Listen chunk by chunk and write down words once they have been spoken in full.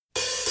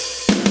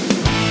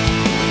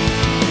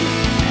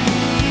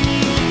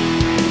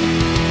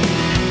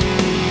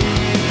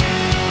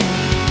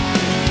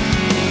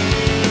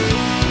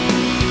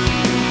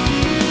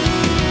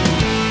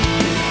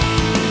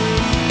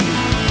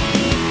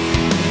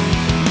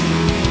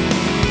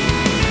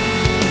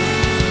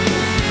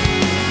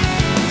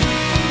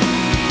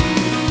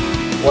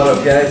What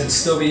up, guys?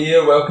 It's Stobie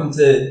here. Welcome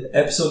to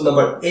episode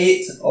number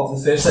 8 of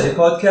the Fair City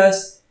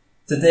podcast.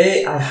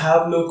 Today I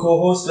have no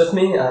co-host with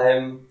me. I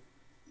am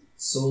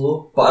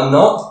solo, but I'm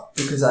not,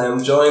 because I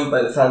am joined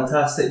by the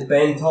fantastic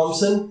Ben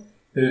Thomson,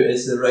 who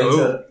is the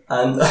writer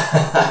and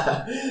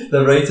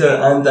the writer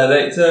and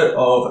director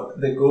of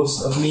The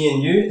Ghost of Me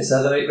and You. Is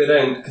that the right way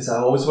round? Because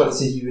I always want to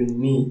say you and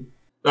me.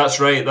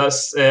 That's right.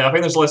 That's I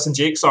think there's a Listen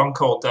Jake song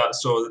called that,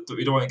 so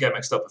we don't want to get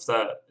mixed up with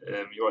that.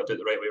 You want to do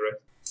it the right way around.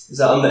 Is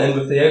that on the In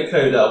With The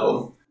Outcrowd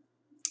album?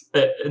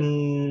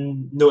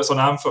 No, it's on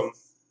Anthem.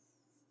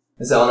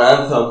 Is it on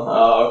Anthem?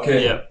 Oh,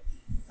 okay. Yeah.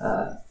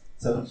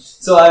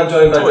 So I'm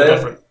joined by totally Ben.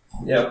 Different.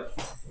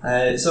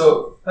 Yeah.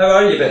 So how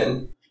are you,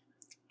 Ben?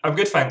 I'm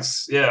good,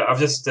 thanks. Yeah, I've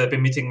just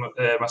been meeting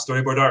my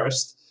storyboard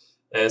artist,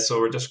 so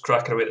we're just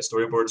cracking away at the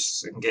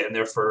storyboards and getting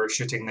there for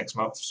shooting next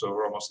month. So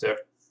we're almost there.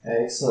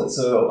 Excellent.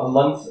 So a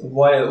month.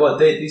 Why? What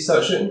date do you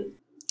start shooting?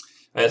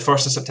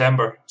 1st of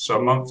September, so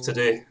a month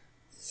today.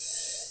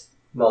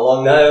 Not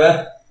long now,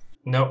 eh?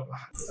 No.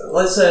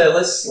 Let's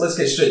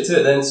get straight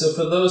to it then. So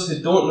for those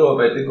who don't know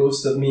about The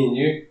Ghost of Me and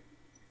You,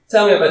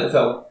 tell me about the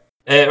film.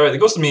 Right, The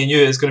Ghost of Me and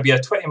You is going to be a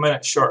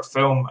 20-minute short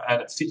film, and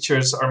it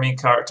features our main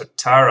character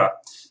Tara.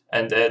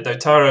 And now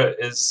Tara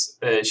is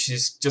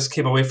she's just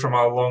came away from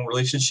a long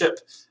relationship,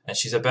 and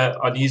she's a bit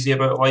uneasy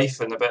about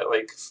life and a bit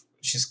like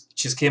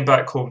she's came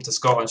back home to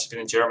Scotland. She's been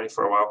in Germany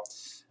for a while,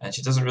 and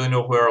she doesn't really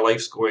know where her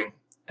life's going.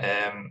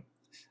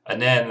 And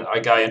then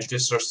a guy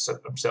introduces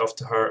himself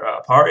to her at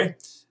a party.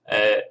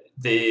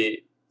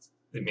 They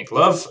make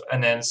love,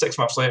 and then 6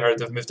 months later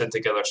they've moved in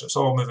together. So it's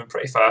all moving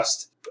pretty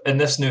fast. In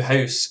this new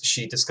house,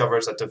 she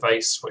discovers a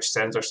device which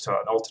sends her to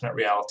an alternate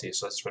reality.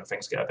 So this is when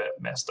things get a bit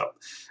messed up.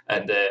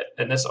 And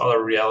in this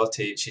other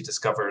reality, she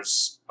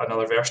discovers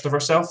another version of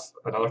herself,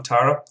 another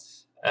Tara,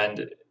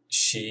 and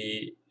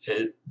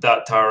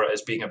that Tara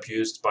is being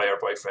abused by her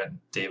boyfriend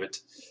David.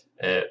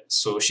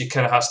 So she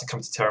kind of has to come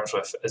to terms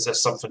with: is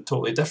this something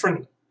totally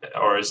different,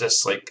 or is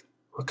this like,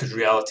 could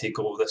reality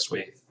go this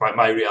way?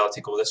 My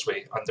reality go this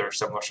way under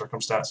similar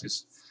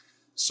circumstances?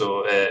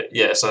 So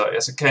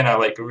it's a kind of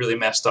like really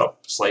messed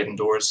up sliding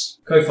doors.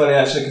 Quite funny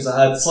actually, because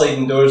I had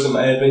sliding doors in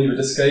my head when you were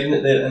describing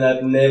it there, and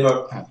I've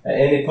never at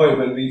any point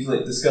when we've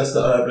like discussed it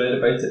or I've read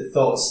about it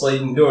thought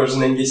sliding doors,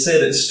 and then you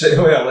said it straight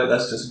away. I'm like,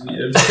 that's just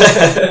weird.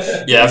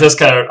 Yeah, I've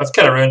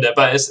kind of ruined it,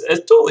 but it's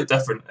totally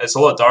different. It's a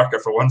lot darker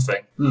for one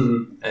thing.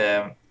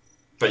 Mm-hmm.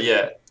 But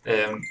yeah,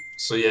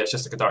 so yeah, it's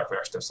just like a dark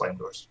version of sliding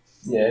doors.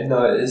 Yeah,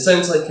 no, it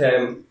sounds like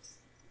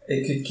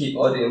it could keep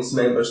audience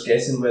members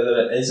guessing whether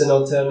it is an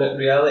alternate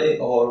reality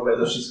or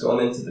whether she's gone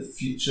into the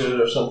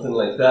future or something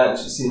like that and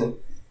she's seen a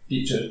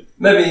future.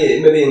 Maybe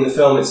in the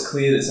film it's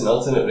clear it's an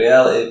alternate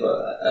reality, but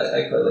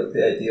I quite like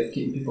the idea of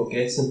keeping people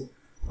guessing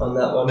on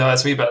that one. No,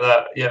 it's a wee bit of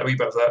that. Yeah, a wee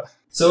bit of that.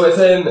 So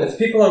if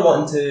people are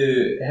wanting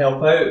to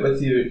help out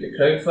with your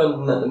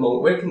crowdfunding at the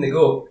moment, where can they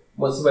go?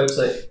 What's the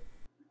website?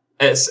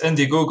 It's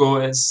Indiegogo.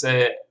 It's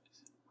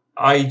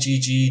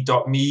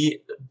igg.me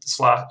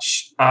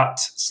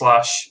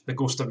 /@The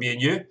Ghost of Me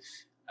and You,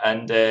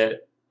 and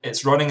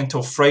it's running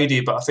until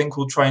Friday, but I think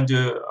we'll try and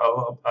do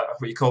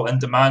what you call in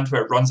demand,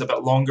 where it runs a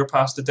bit longer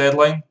past the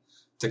deadline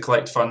to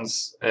collect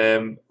funds.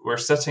 We're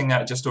sitting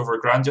at just over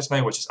 $1,000 just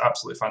now, which is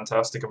absolutely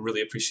fantastic. I'm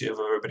really appreciative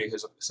of everybody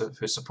who's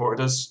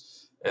supported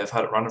us. I've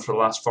had it running for the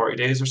last 40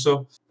 days or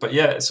so. But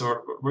yeah,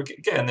 so we're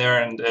getting there,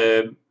 and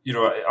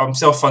I'm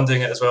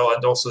self-funding it as well,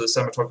 and also the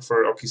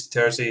cinematographer Orkisty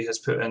Terzi has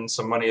put in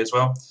some money as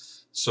well.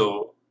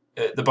 So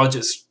the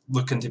budget's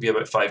looking to be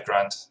about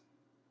 $5,000.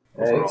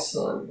 Overall.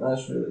 Excellent,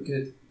 that's really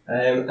good.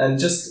 And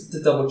just to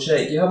double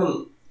check, you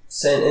haven't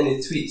sent any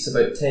tweets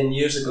about 10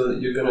 years ago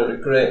that you're going to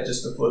regret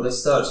just before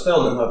this starts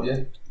filming, have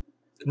you?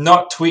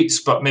 Not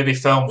tweets, but maybe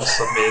films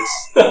I've made.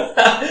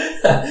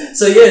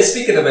 So yeah,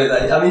 speaking about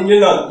that, I mean, you're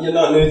not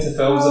new to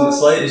films in the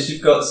slightest.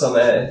 You've got some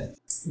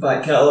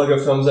back catalogue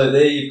of films out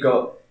there. You've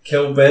got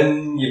Kill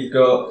Bin, you've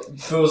got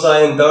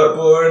Bullseye and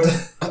Dartboard.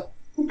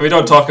 We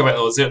don't talk about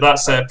those.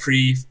 That's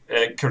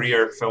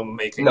pre-career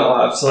filmmaking. No,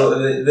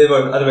 absolutely. They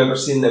were. I remember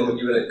seeing them when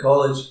you were at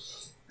college.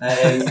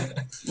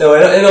 No,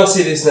 in all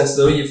seriousness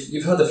though,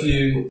 you've had a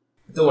few,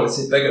 I don't want to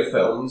say bigger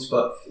films,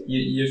 but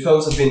your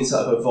films have been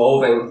sort of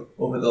evolving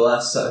over the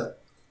last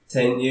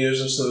 10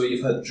 years or so.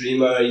 You've had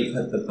Dreamer, you've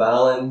had The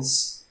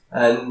Balance,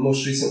 and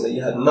most recently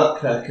you had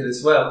Nutcracker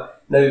as well.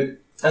 Now,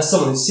 as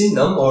someone who's seen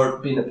them or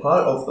been a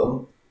part of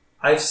them,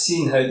 I've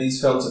seen how these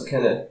films have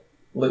kind of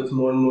looked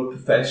more and more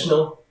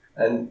professional.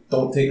 And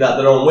don't take that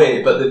the wrong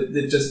way, but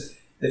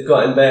they've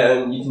gotten better,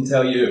 and you can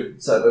tell you're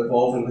sort of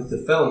evolving with the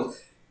film.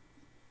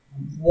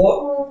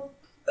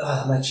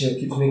 My chair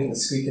keeps making a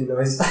squeaking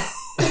noise.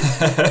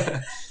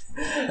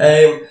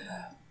 I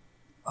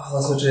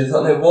lost my train of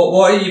thought now.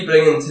 What are you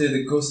bringing to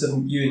The Ghost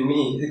of You and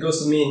Me? The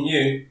Ghost of Me and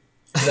You.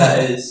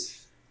 That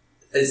is.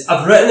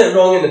 I've written it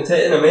wrong in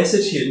a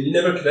message here, and you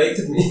never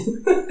corrected me.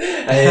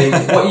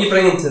 What are you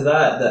bringing to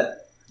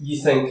that you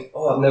think,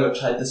 I've never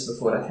tried this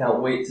before, I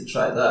can't wait to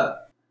try that?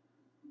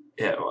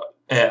 Yeah,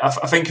 I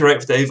think you're right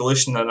with the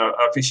evolution, and I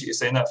appreciate you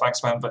saying that.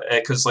 Thanks, man. But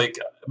because like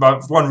my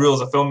one rule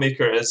as a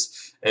filmmaker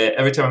is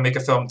every time I make a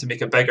film to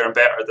make it bigger and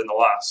better than the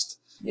last,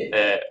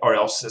 or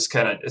else it's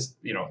kind of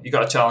you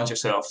got to challenge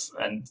yourself,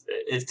 and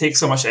it takes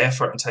so much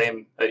effort and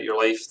time out of your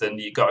life. Then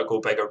you got to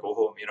go big or go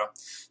home.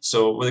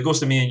 So when it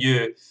goes to Me and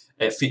You,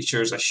 it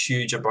features a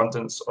huge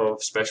abundance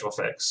of special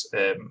effects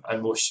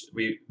and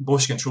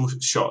motion control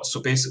shots.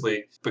 So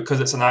basically, because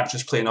it's an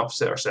actress playing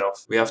opposite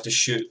herself, we have to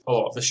shoot a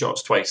lot of the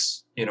shots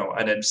twice,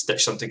 and then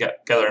stitch them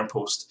together in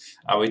post.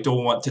 And we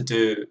don't want to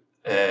do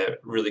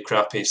really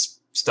crappy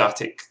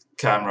static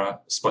camera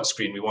split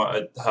screen. We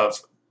want to have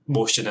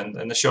motion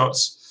in the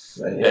shots.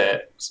 Right, yeah.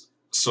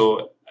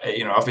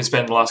 I've been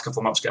spending the last couple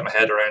of months getting my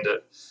head around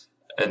it.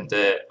 And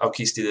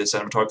Alkisti, the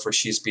cinematographer,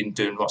 she's been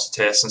doing lots of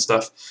tests and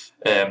stuff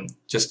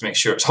just to make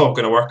sure it's all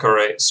going to work all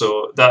right.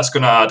 So that's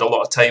going to add a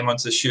lot of time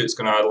onto the shoot. It's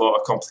going to add a lot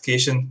of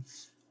complication.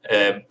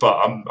 But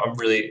I'm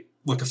really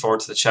looking forward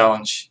to the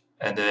challenge.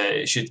 And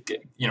it should,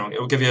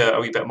 it'll give you a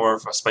wee bit more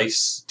of a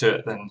spice to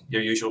it than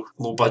your usual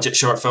low budget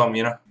short film,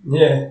 Yeah,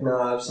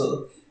 no,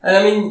 absolutely. And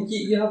I mean,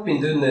 you have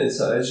been doing it,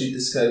 sort of, as you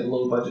described,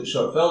 low budget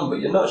short film, but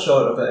you're not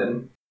short of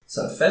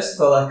sort of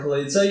festival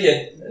accolades, are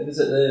you? Was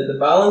it the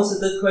Balance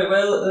that did quite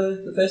well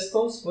at the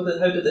festivals?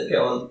 How did it get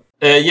on?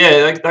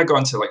 That got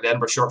into like the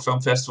Edinburgh Short Film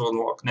Festival and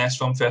the Loch Ness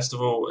Film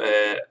Festival,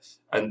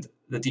 and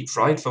the Deep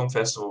Fried Film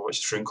Festival, which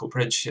is from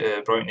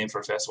Coatbridge, brilliant name for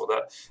a festival.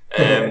 That,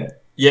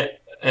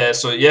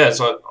 So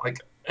like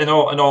in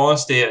all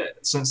honesty,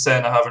 since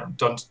then I haven't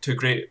done too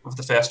great with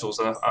the festivals,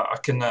 and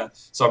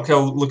so I'm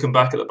kind of looking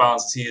back at the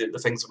Balance and see the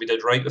things that we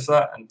did right with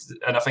that,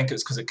 and I think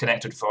it's because it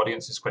connected with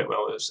audiences quite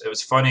well. It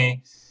was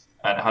funny.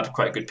 And it had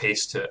quite a good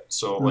pace to it.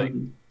 So,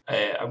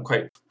 I'm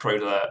quite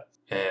proud of that.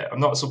 I'm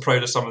not so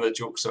proud of some of the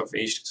jokes that have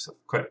aged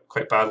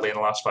quite badly in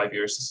the last 5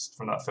 years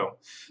from that film.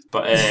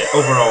 But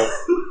overall...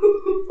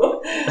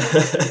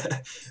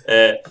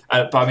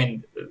 but I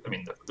mean,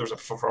 there was a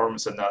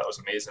performance in that was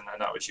amazing, and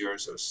that was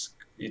yours.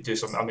 You do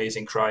some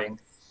amazing crying.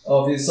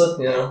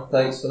 Obviously,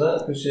 thanks for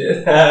that.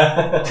 Appreciate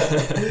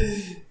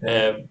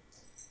it.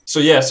 So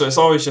it's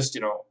always just,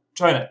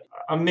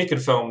 I'm making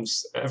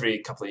films every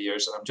couple of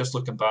years, and I'm just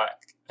looking back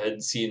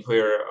and seeing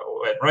where it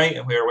went right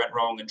and where it went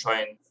wrong, and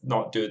try and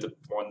not do the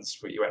ones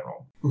where you went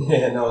wrong.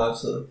 Yeah, no,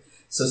 absolutely.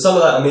 So some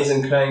of that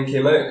amazing crying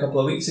came out a couple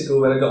of weeks ago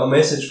when I got a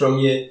message from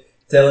you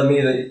telling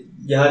me that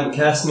you hadn't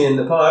cast me in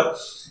the part.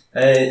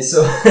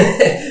 So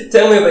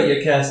tell me about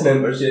your cast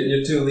members,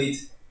 your two lead.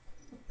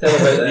 Tell me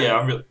about that. Yeah,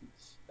 I'm really...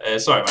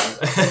 sorry, man.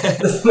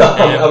 No,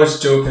 I was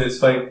joking, it's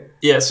fine.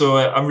 Yeah, so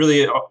I'm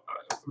really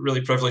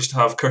privileged to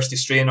have Kirsty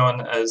Strain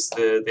on as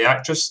the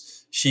actress.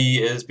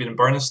 She has been in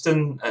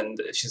Burniston, and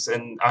she's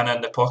in Anna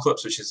and the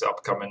Apocalypse, which is the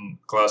upcoming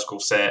Glasgow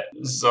set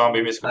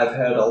zombie musical. I've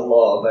heard a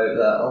lot about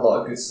that, a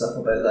lot of good stuff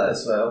about that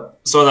as well.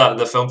 Saw that at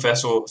the film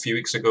festival a few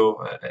weeks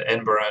ago at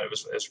Edinburgh, and it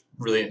was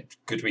really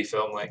good wee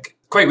film. Like,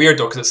 quite weird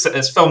though, because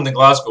it's filmed in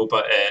Glasgow,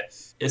 but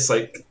it's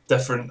like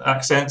different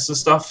accents and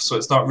stuff, so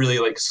it's not really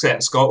like set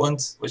in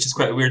Scotland, which is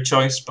quite a weird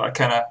choice, but I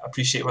kind of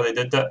appreciate why they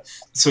did that.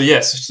 So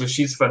yes, so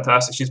she's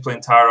fantastic. She's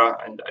playing Tara,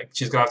 and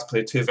she's gonna have to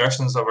play two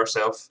versions of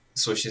herself.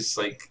 So she's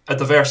like a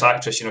diverse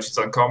actress. She's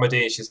done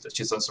comedy, she's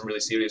done some really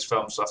serious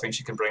films, so I think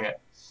she can bring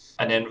it.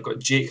 And then we've got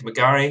Jake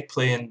McGarry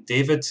playing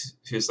David,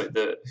 who's like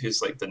the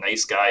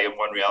nice guy in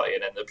one reality,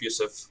 and then the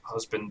abusive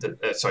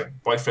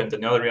boyfriend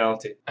in the other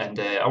reality. And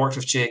I worked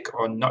with Jake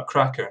on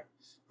Nutcracker,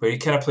 where he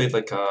kind of played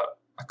like a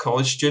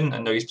college student,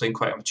 and now he's playing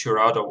quite a mature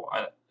adult,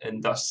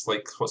 and that's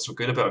like what's so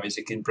good about him is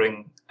he can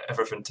bring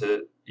everything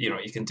to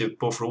you can do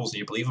both roles and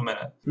you believe him in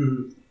it.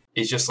 Mm-hmm.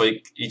 He just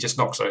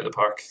knocks it out of the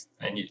park,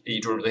 and you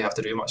don't really have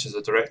to do much as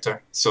a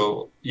director.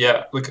 So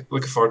yeah, looking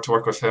forward to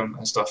work with him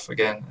and stuff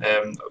again.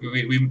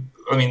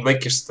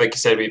 Like you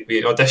said,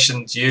 we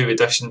auditioned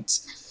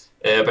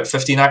about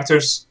 15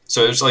 actors,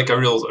 so it was like it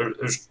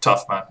was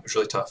tough, man. It was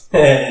really tough.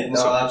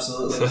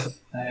 Absolutely.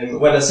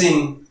 When I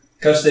seen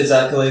Kirsty's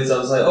accolades, I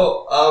was like,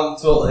 oh, I'm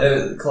totally out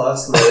of the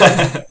class now.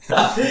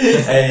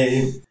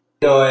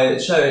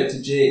 Shout out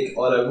to Jake,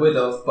 or I would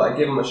have, but I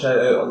gave him a shout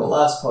out on the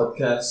last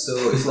podcast,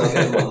 so he's not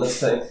getting one this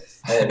time.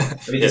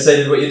 Have you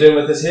decided what you're doing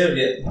with his hair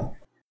yet?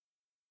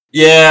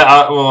 Yeah,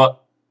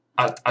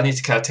 I need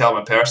to kind of tell him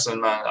in person,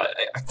 man. I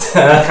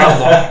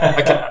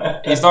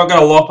can't he's not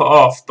going to lop it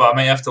off, but I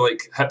might have to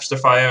like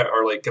hipsterify it,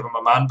 or like give him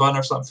a man bun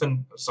or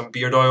something, or some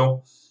beard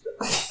oil,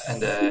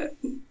 and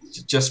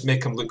just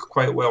make him look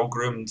quite well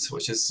groomed,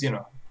 which is,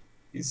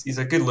 he's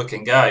a good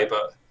looking guy,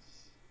 but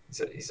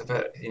he's a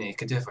bit, he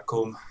could do with a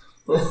comb.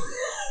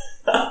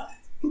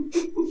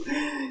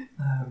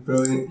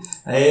 Brilliant.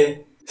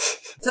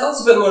 Tell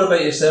us a bit more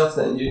about yourself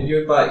then,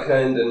 your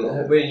background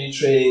and where you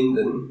trained,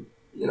 and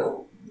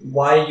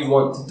why you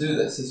want to do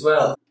this as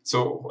well.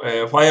 So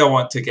why I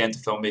want to get into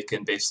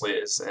filmmaking basically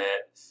is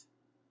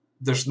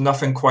there's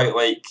nothing quite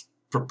like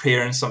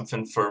preparing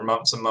something for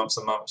months and months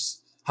and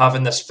months,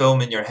 having this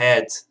film in your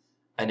head,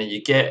 and then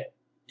you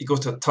go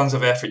to tons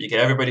of effort, you get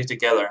everybody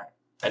together,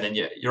 and then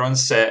you're on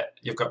set,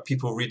 you've got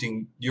people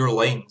reading your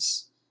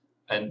lines,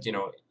 and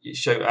you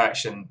shout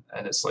action,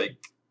 and it's like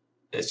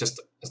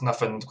it's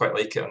nothing quite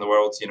like it in the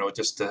world,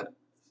 just to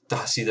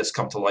see this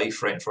come to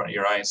life right in front of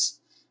your eyes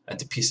and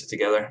to piece it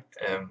together.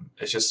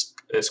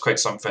 It's quite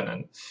something,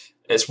 and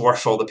it's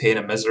worth all the pain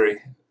and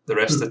misery the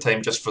rest of the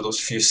time just for those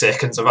few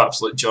seconds of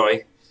absolute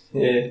joy.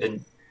 Yeah.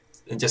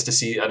 And just to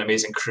see an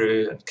amazing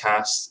crew and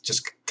cast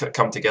just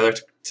come together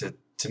to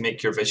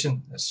make your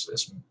vision.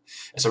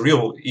 It's a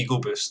real ego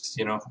boost,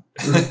 I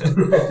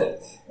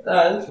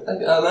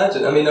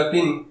imagine. I mean, I've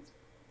been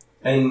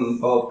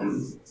involved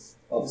in,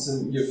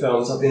 obviously, your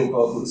films. I've been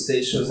involved in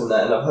stage shows and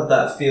that, and I've had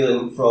that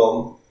feeling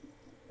from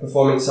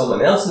performing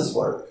someone else's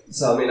work.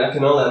 So, I mean, I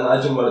can only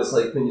imagine what it's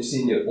like when you're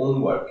seeing your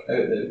own work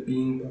out there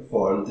being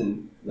performed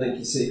and, like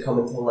you say,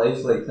 coming to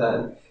life like that,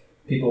 and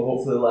people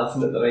hopefully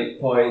laughing at the right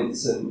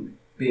points and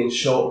being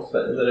shocked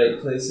but at the right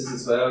places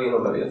as well,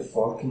 maybe a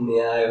fork in the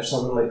eye or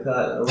something like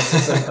that.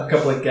 Unless it's a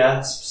couple of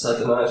gasps, I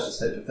don't know, it's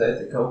just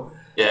hypothetical.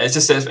 Yeah, it's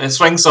just it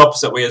swings the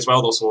opposite way as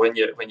well though. So when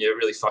you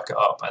really fuck it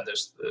up and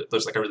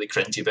there's like a really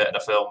cringy bit in a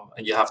film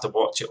and you have to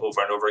watch it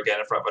over and over again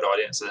in front of an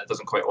audience and it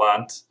doesn't quite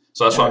land.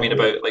 So that's what I mean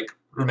about like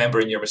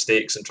remembering your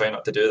mistakes and trying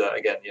not to do that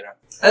again,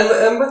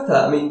 And with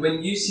that, I mean,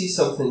 when you see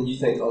something you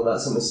think, oh,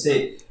 that's a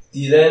mistake, do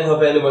you then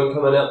have anyone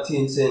coming up to you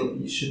and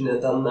saying, you shouldn't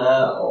have done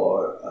that,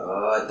 or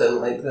I didn't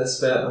like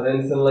this bit, or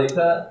anything like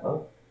that? Huh?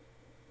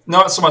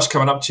 Not so much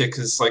coming up to you,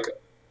 because like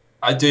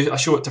I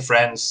show it to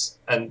friends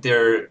and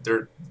they're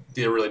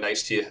really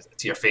nice to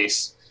your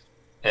face.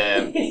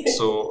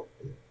 So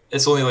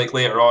it's only like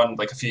later on,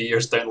 like a few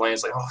years down the line,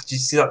 it's like, oh, did you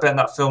see that bit in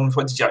that film?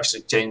 What did you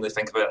actually genuinely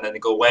think of it? And then they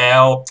go,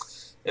 well,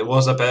 it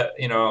was a bit,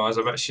 it was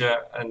a bit shit.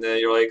 And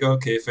you're like,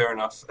 okay, fair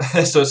enough.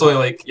 So it's only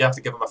like you have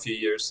to give them a few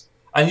years.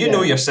 And you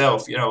know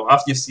yourself,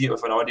 after you see it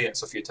with an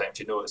audience a few times,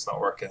 you know it's not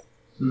working.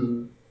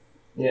 Mm.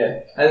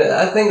 Yeah, and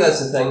I think that's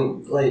the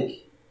thing,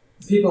 like,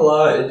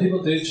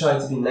 people do try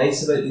to be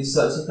nice about these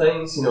sorts of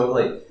things,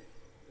 like,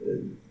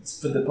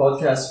 for the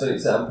podcast, for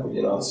example,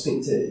 I was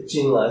speaking to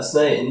Gene last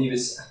night, and I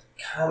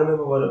can't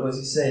remember what it was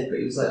he said, but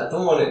he was like, I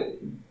don't want to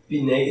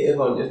be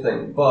negative on your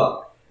thing,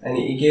 and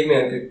he gave me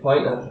a good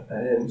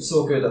pointer,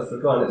 so good I've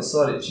forgotten it,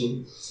 sorry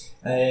Gene,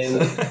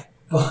 but,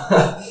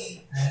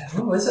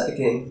 what was it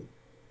again?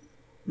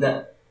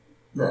 Nah,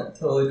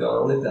 totally gone.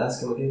 I'll need to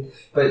ask him again.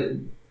 But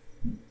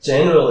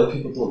generally,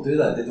 people don't do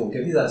that. They don't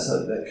give you that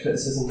sort of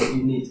criticism that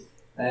you need.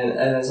 And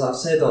as I've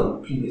said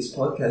on previous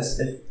podcasts,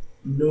 if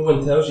no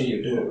one tells you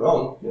you're doing it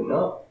wrong, you're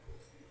not.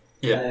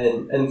 Yeah.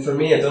 And for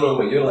me, I don't know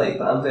what you're like,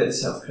 but I'm very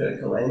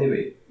self-critical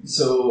anyway.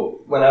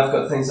 So when I've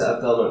got things that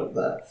I've done or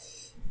that,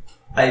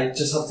 I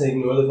just have to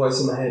ignore the voice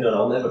in my head, or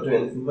I'll never do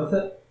anything with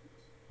it.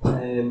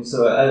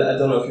 So I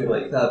don't know if you're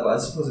like that, but I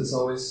suppose it's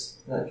always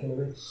that kind of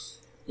way.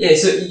 Yeah,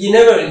 so you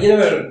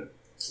never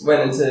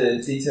went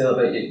into detail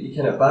about your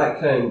kind of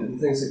background and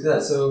things like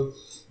that. So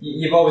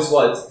you've always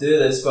wanted to do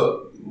this,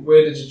 but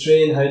where did you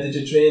train? How did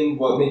you train?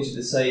 What made you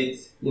decide,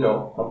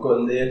 I'm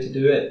going there to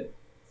do it?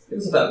 Give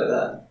us a bit about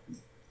that.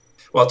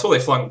 Well, I totally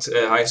flunked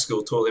high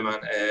school, totally,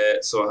 man.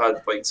 So I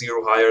had like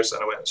 0 hires,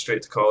 and I went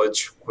straight to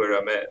college, where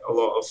I met a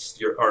lot of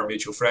our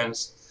mutual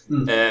friends.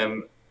 Got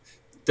an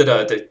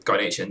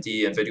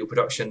HND in video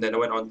production. Then I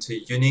went on to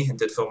uni and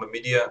did film and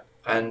media.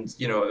 And,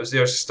 it was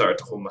there I started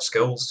to hone my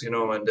skills, and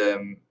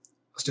I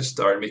just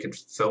started making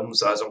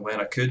films as and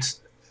when I could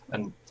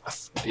and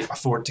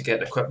afford to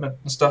get equipment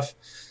and stuff.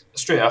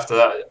 Straight after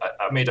that,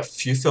 I made a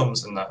few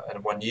films in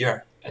 1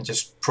 year and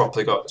just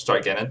properly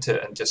started getting into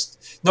it, and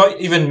just not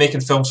even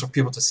making films for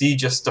people to see,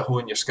 just to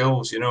hone your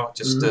skills,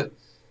 just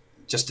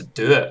to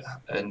do it.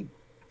 And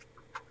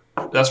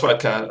that's what I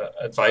kind of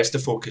advise to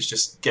folk, is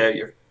just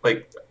get out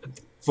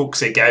folks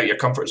say get out your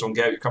comfort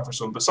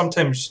zone, but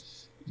sometimes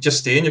just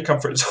stay in your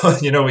comfort zone,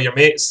 with your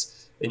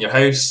mates in your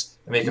house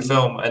and make a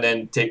film, and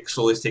then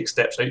slowly take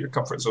steps out your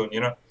comfort zone,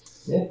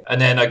 Yeah. And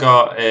then I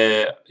got,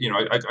 I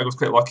was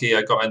quite lucky.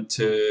 I got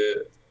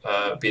into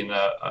being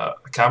a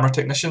camera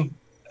technician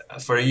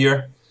for a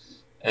year,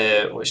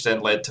 which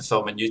then led to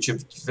filming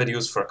YouTube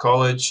videos for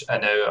college,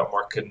 and now I'm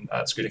working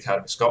at Screen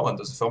Academy Scotland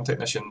as a film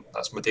technician.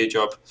 That's my day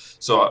job.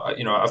 So,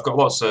 I've got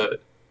lots of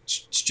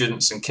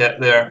students and kit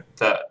there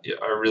that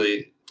are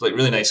really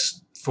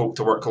nice folk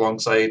to work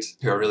alongside,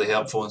 who are really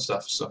helpful and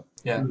stuff. So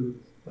yeah,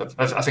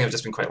 I think I've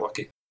just been quite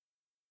lucky.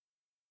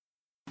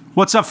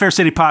 What's up, Fair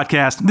City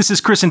Podcast? This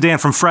is Chris and Dan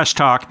from Fresh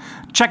Talk.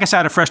 Check us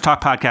out at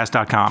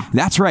freshtalkpodcast.com.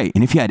 That's right.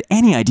 And if you had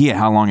any idea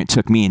how long it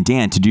took me and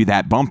Dan to do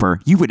that bumper,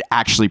 you would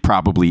actually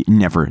probably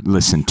never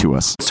listen to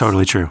us. It's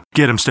totally true.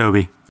 Get him,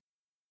 Stoby.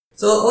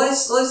 So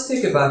let's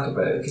take it back a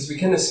bit, because we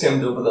kind of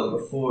skimmed over them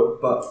before,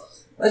 but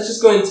let's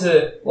just go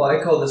into what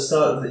I call the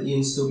start of the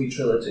Ian Stoby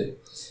trilogy.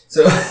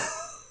 So...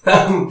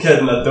 I'm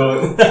kidding, I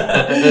don't.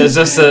 Is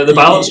this the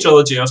Balance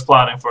trilogy I was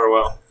planning for a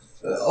while?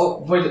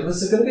 Wait, was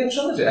there going to be a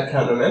trilogy? I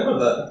can't remember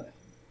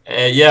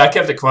that. Yeah, I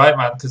kept it quiet,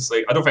 man, because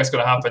I don't think it's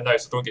going to happen now,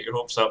 so don't get your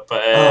hopes up.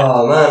 But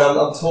oh man,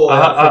 I'm totally.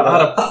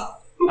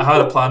 I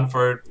had a plan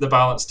for the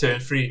Balance 2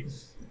 and 3.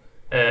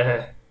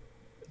 Do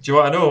you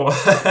want to know?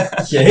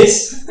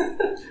 Yes.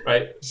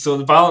 Right. So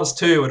the Balance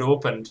 2 would have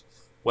opened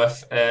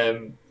with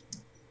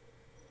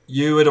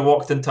you would have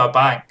walked into a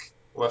bank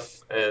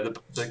with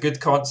the good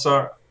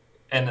consort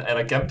in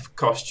a gimp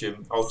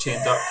costume, all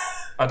chained up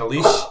on a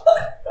leash,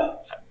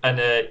 and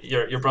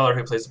your brother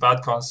who plays the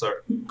bad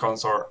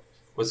consort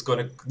was going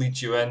to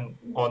lead you in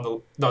on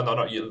the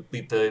not you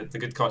lead the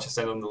good conscious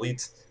in on the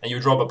lead, and you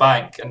would rob a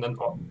bank, and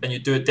you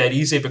do it dead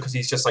easy because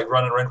he's just like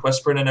running around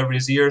whispering in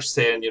everybody's ears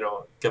saying,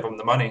 give him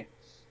the money.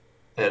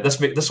 This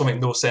will make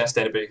no sense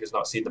to anybody who's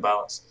not seen The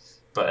Balance,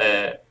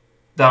 but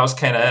that was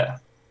kind of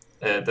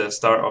it. The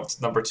start of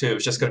number 2. It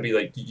was just going to be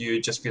like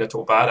you just being a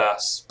total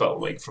badass, but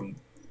like from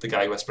the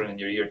guy whispering in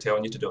your ear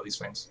telling you to do all these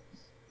things.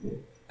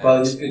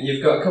 Well,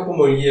 you've got a couple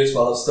more years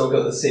while I've still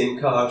got the same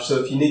car,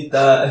 so if you need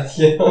that,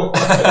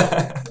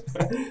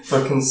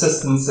 for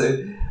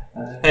consistency.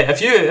 Hey,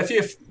 if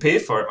you pay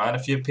for it, man,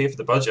 if you pay for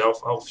the budget,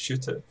 I'll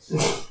shoot it.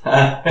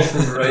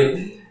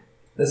 Right.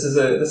 This is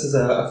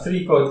a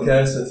free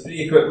podcast with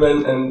free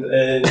equipment and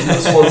no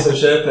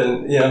sponsorship,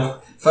 and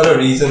for a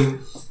reason.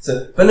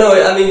 So, but no,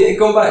 I mean,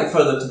 going back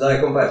further to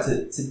that, going back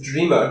to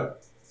Dreamer.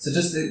 So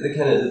just the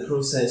kind of the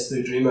process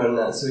through Dreamer and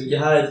that. So you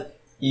had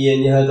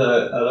Ian, you had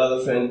our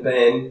other friend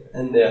Ben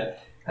in there.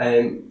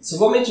 So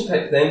what made you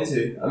pick them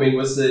two? I mean,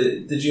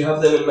 did you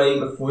have them in mind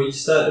before you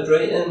started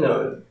writing,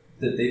 or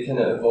did they kind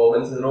of evolve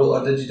into the role,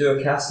 or did you do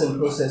a casting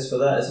process for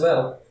that as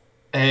well?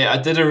 I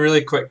did a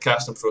really quick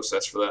casting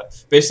process for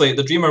that. Basically,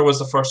 The Dreamer was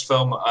the first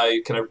film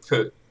I kind of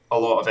put a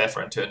lot of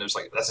effort into, and it was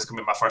like, this is going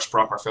to be my first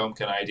proper film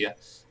kind of idea.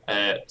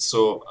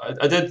 So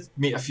I did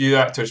meet a few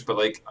actors, but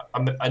like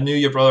I knew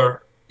your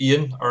brother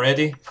Ian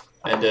already,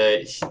 and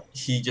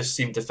he just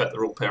seemed to fit the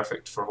role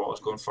perfect for what I was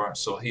going for.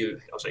 So I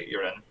was like,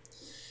 you're in.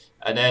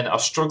 And then I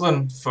was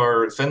struggling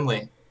for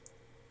Finlay,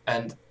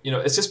 and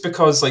it's just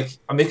because like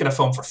I'm making a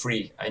film for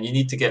free, and you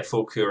need to get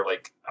folk who are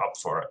like up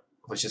for it,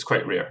 which is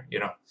quite rare,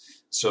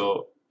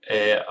 So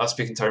I was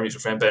speaking to our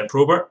mutual friend Ben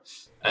Probert,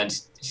 and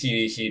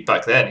he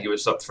back then he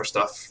was up for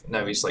stuff.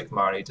 Now he's like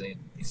married and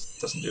he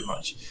doesn't do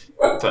much.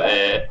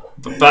 But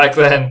back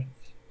then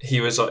he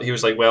was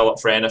like well up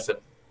for anything.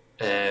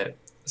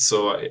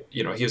 So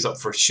he was up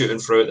for shooting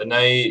throughout the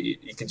night.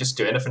 You could just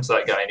do anything to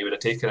that guy and he would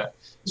have taken it.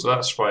 So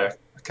that's why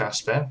I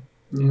cast Ben.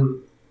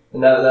 Mm-hmm.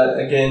 And that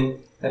again,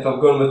 if I'm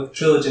going with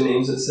trilogy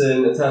names, it's the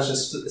Natasha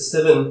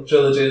Stiven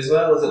trilogy as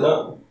well, is it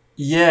not?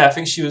 Yeah, I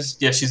think she was.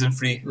 Yeah, she's in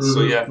 3. Mm-hmm.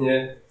 So yeah.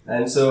 Yeah.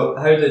 And so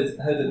how did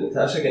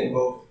Natasha get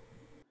involved?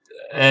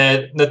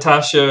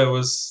 Natasha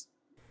was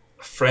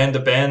a friend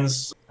of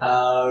Ben's.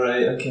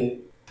 Right. Okay.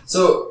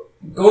 So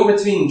going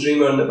between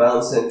Dreamer and The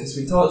Balance, because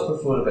we talked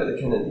before about the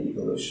kind of the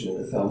evolution of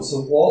the film.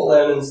 So what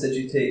learnings did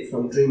you take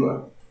from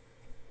Dreamer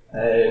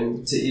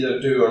to either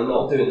do or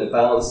not do in The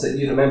Balance that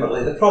you remember,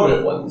 like the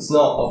prominent ones,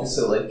 not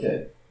obviously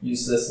like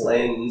use this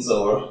lens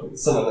or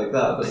something like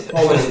that, but the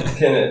prominent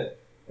kind of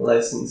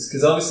lessons,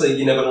 because obviously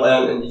you never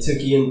learned and you took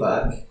Ian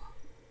back.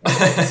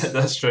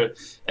 That's true.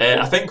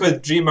 I think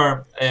with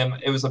Dreamer,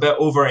 it was a bit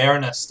over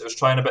earnest. It was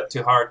trying a bit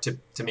too hard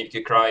to make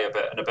you cry a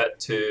bit, and a bit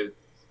too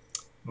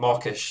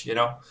mawkish,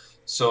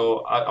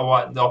 So I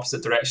went the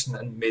opposite direction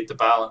and made The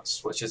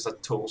Balance, which is a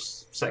total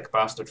sick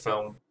bastard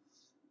film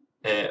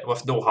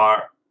with no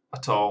heart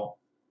at all.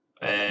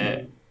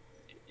 I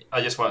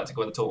just wanted to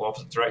go in the total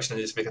opposite direction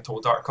and just make a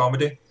total dark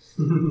comedy.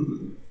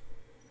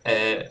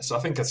 So I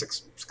think I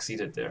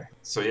succeeded there.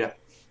 So yeah.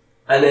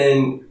 And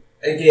then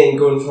again,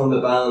 going from The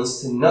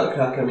Balance to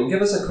Nutcracker. I mean,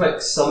 give us a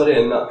quick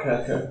summary of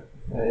Nutcracker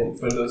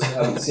for those who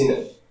haven't seen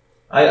it.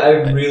 I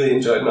really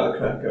enjoyed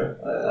Nutcracker.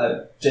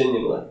 I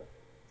genuinely.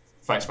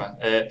 Thanks, man.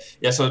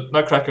 So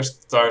Nutcracker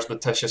stars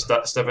Natasha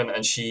Stiven,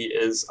 and she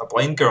is a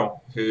blind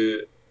girl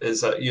who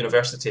is at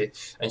university,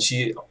 and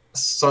she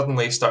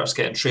suddenly starts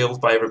getting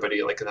trailed by everybody,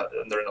 and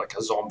they're in like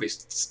a zombie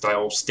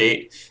style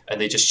state,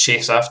 and they just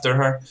chase after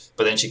her.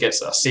 But then she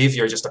gets a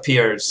savior just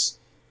appears,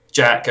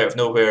 Jack, out of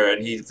nowhere,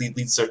 and he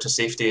leads her to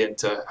safety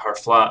into her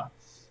flat.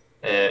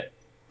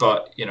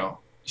 But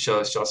shall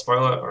I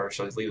spoil it or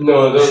shall I leave it?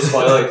 No, don't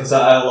spoil it, because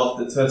I love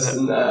the twist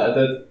and I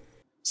did.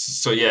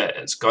 So yeah,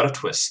 it's got a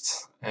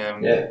twist.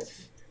 Yeah.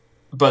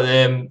 But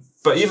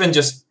even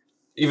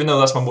though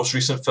that's my most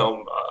recent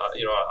film,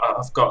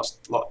 I've got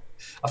a lot.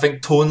 I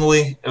think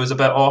tonally it was a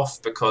bit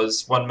off,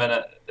 because 1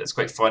 minute it's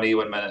quite funny,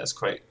 1 minute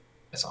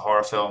it's a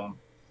horror film,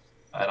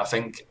 and I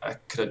think I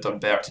could have done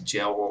better to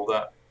gel all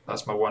that.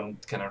 That's my one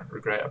kind of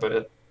regret about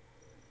it.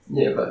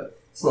 Yeah, but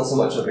it's not so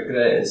much a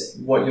regret as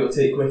what you'll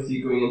take with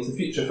you going into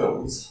future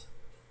films.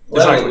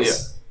 Exactly.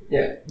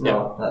 Yeah.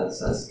 No,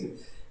 that's good.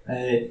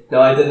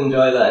 No, I did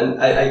enjoy that,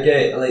 and I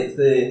get like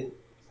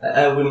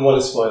I wouldn't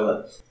want to spoil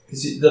it,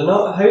 because they're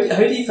not. How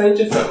do you find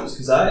your films?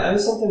 Because I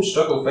sometimes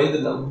struggle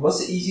finding them.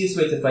 What's the easiest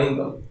way to find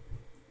them?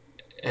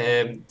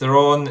 They're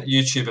on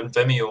YouTube and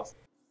Vimeo.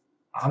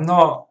 I'm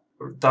not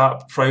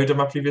that proud of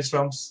my previous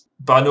films,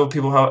 but I know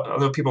people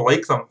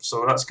like them,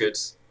 so that's good.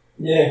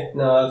 Yeah,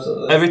 no,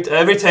 absolutely.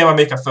 Every time I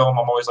make a film,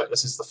 I'm always like,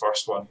 this is the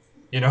first one,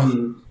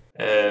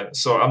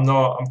 So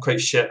I'm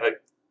quite shit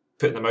at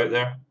putting them out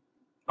there.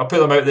 I'll put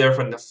them out there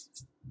when they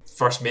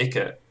first make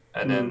it,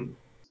 and then.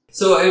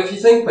 So if you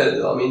think about it,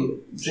 though, I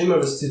mean, Dreamer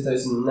was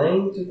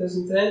 2009,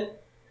 2010.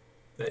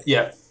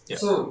 Yeah. Yeah.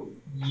 So,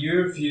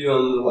 your view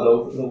on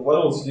the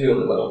world's view on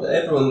the world,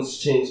 everyone's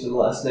changed in the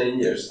last 9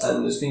 years,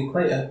 and there's been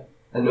quite a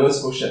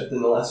noticeable shift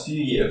in the last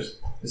few years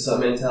with some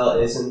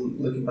mentalities and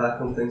looking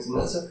back on things and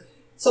that. So,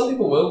 some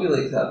people will be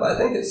like that, but I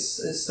think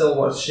it's still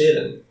worth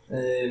sharing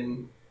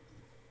and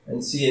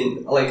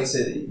seeing, like I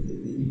said,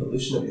 the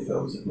evolution of your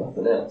films, if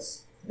nothing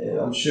else.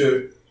 I'm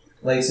sure,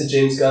 like I said,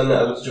 James Gunn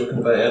that I was joking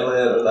about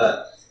earlier, or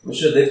that, I'm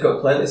sure they've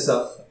got plenty of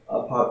stuff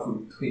apart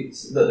from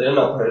tweets that they're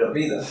not proud of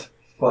either,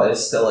 but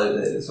it's still out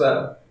there as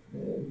well.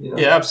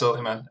 Yeah,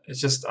 absolutely, man. It's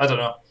just, I don't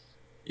know.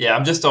 Yeah,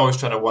 I'm just always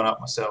trying to one up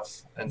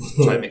myself and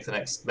try and make the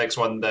next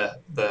one the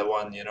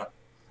one, you know.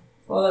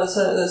 Well, that's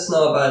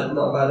not a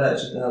bad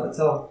attitude to have at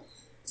all.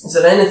 Is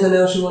there anything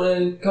else you want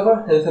to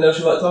cover? Anything else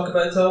you want to talk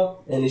about at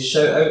all? Any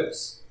shout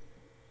outs?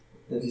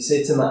 If you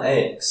say to my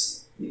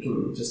ex, you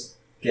can just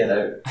get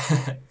out.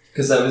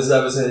 Because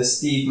that was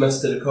Steve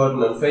missed the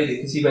recording on Friday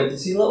because he went to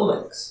see Little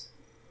Mix.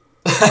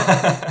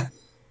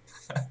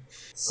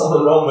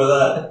 Something wrong with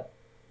that.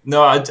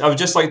 No, I would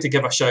just like to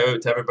give a shout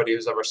out to everybody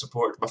who's ever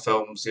supported my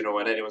films, you know,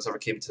 and anyone's ever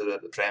came to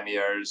the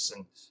premieres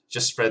and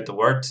just spread the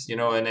word, you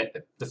know, and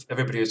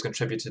everybody who's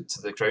contributed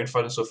to the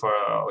crowdfunding so far.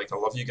 I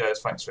love you guys.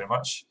 Thanks very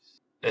much.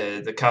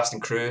 The cast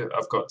and crew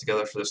I've got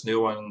together for this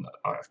new one,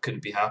 I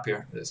couldn't be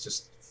happier. It's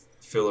just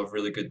full of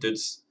really good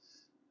dudes.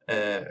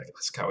 I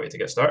just can't wait to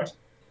get started.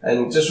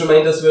 And just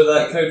remind us where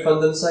that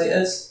crowdfunding site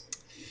is.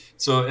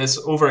 So it's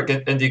over at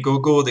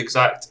Indiegogo. The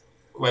exact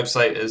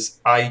website is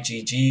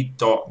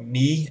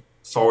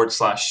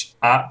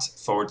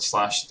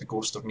igg.me/@/the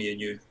ghost of me and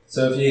you.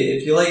 So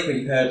if you like what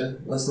you've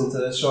heard listening to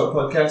this short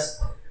podcast,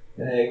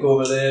 go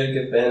over there,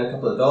 give Ben a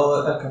couple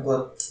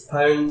of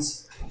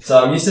pounds.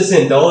 So I'm used to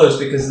saying dollars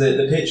because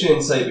the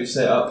Patreon site we've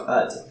set up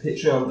at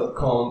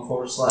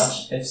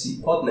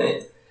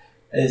patreon.com/FCPodnet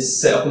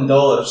is set up in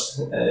dollars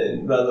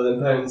rather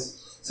than pounds.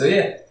 So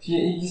yeah, if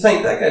you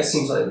think that guy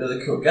seems like a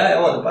really cool guy, I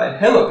want to buy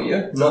him a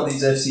beer, not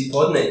these FC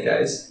Podnet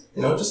guys.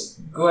 You know,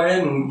 just go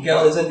ahead and get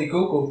on his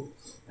Indiegogo.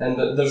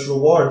 And there's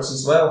rewards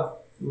as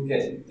well. You can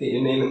get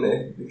your name in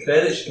the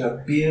credits. You can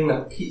have beer and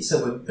a pizza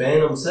with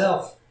Ben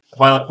himself.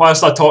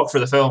 Whilst I talk for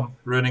the film,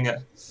 ruining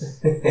it.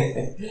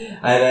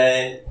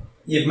 And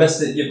you've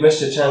missed it. You've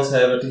missed your chance,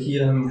 however, to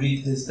hear him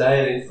read his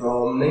diary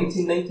from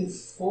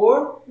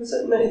 1994. Was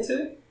it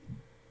 92?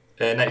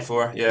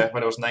 94. Yeah,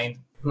 when I was 9.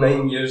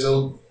 9 years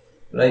old,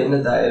 writing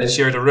a diary. I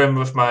shared a room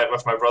with my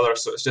brother,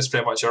 so it's just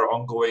pretty much our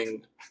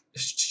ongoing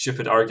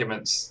stupid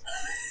arguments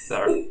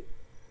that are.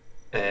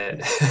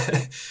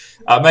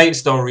 I might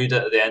still read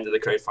it at the end of the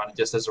crowdfunding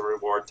just as a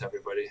reward to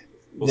everybody.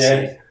 We'll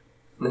see.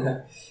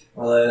 Well,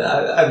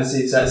 I was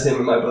the exact same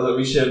with my brother.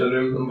 We shared a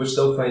room and we're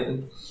still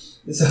fighting.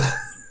 So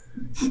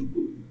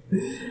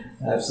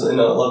absolutely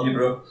not. Love you,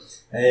 bro.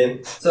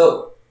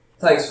 So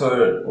thanks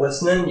for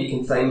listening. You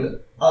can find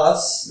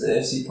us, the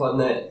FC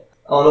Podnet,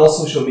 on all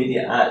social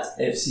media at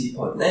FC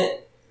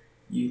Podnet.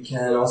 You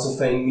can also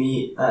find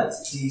me at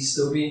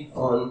dstoby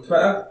on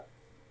Twitter.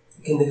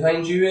 Can they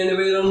find you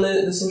anywhere on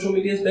the social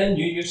medias, Ben?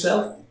 You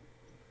yourself?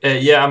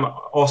 Yeah, I'm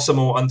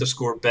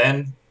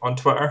Awesomeo_Ben on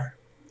Twitter.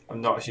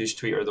 I'm not a huge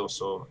tweeter though,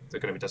 so they're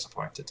going to be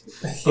disappointed.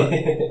 But,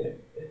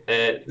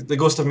 The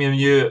Ghost of Me and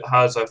You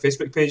has a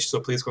Facebook page, so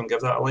please go and give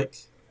that a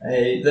like.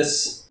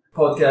 This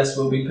podcast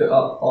will be put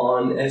up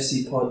on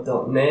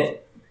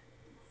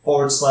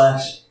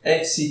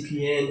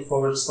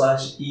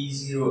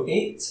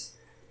fcpod.net/FCPN/E08.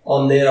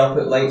 On there I'll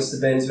put links to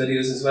Ben's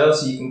videos as well,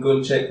 so you can go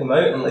and check them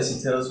out, unless he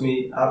tells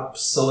me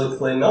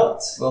absolutely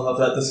not. We'll have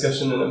that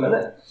discussion in a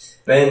minute.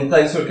 Ben,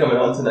 thanks for coming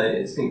on tonight.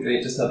 It's been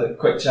great just to have a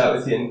quick chat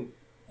with you, and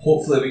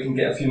hopefully we can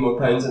get a few more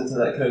pounds into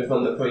that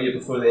crowdfunder for you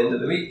before the end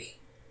of the week.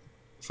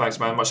 Thanks,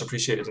 man. Much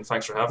appreciated, and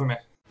thanks for having me.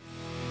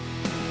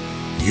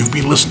 You've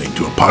been listening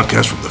to a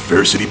podcast from the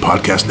Fair City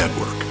Podcast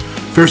Network.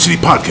 Fair City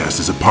Podcast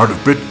is a part of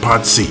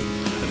BritPod Scene,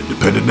 an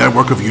independent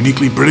network of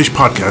uniquely British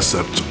podcasts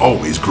that's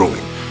always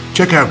growing.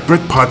 Check out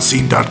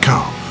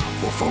BritPodScene.com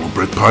or follow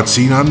BritPod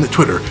Scene on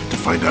Twitter to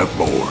find out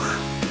more.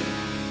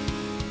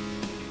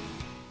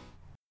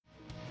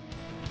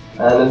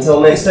 And until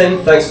next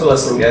time, thanks for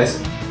listening, guys.